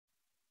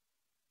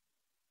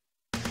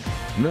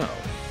Now,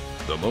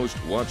 the most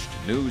watched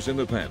news in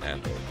the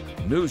Panhandle.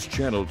 News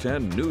Channel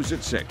 10 News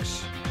at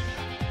 6.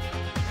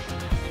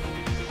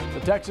 The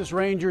Texas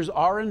Rangers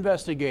are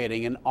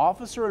investigating an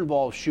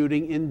officer-involved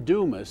shooting in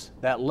Dumas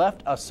that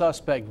left a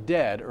suspect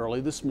dead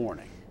early this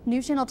morning.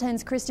 News Channel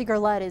 10's Christy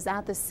Gerlette is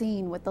at the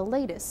scene with the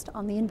latest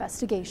on the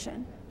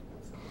investigation.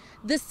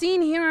 The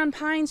scene here on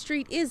Pine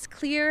Street is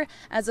clear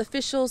as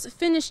officials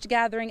finished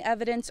gathering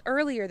evidence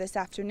earlier this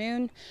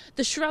afternoon.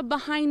 The shrub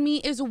behind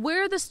me is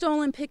where the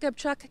stolen pickup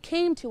truck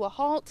came to a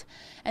halt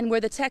and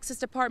where the Texas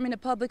Department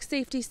of Public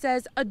Safety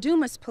says a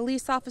Dumas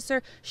police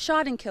officer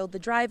shot and killed the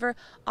driver,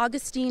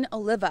 Augustine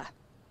Oliva.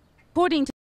 According to